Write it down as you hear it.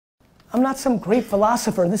I'm not some great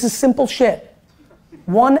philosopher. This is simple shit.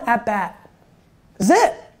 1 at bat. This is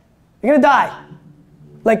it. You're gonna die.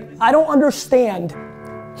 Like, I don't understand.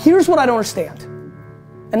 Here's what I don't understand.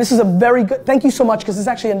 And this is a very good, thank you so much, because it's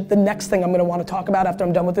actually the next thing I'm gonna wanna talk about after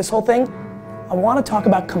I'm done with this whole thing. I wanna talk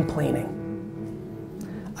about complaining.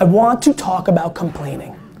 I want to talk about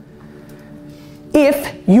complaining.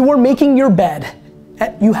 If you are making your bed,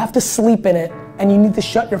 you have to sleep in it, and you need to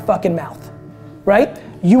shut your fucking mouth, right?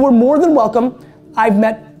 You are more than welcome. I've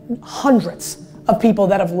met hundreds of people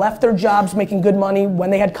that have left their jobs making good money when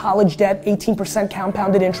they had college debt, 18%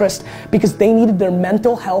 compounded interest, because they needed their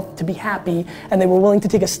mental health to be happy, and they were willing to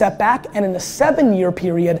take a step back, and in a 7-year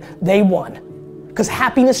period, they won. Because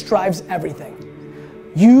happiness drives everything.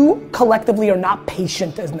 You collectively are not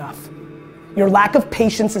patient enough. Your lack of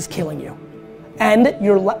patience is killing you. And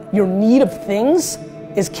your need of things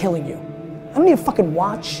is killing you. I don't need a fucking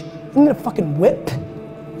watch. I don't need a fucking whip.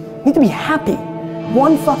 I need to be happy.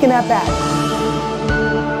 1 fucking at bat.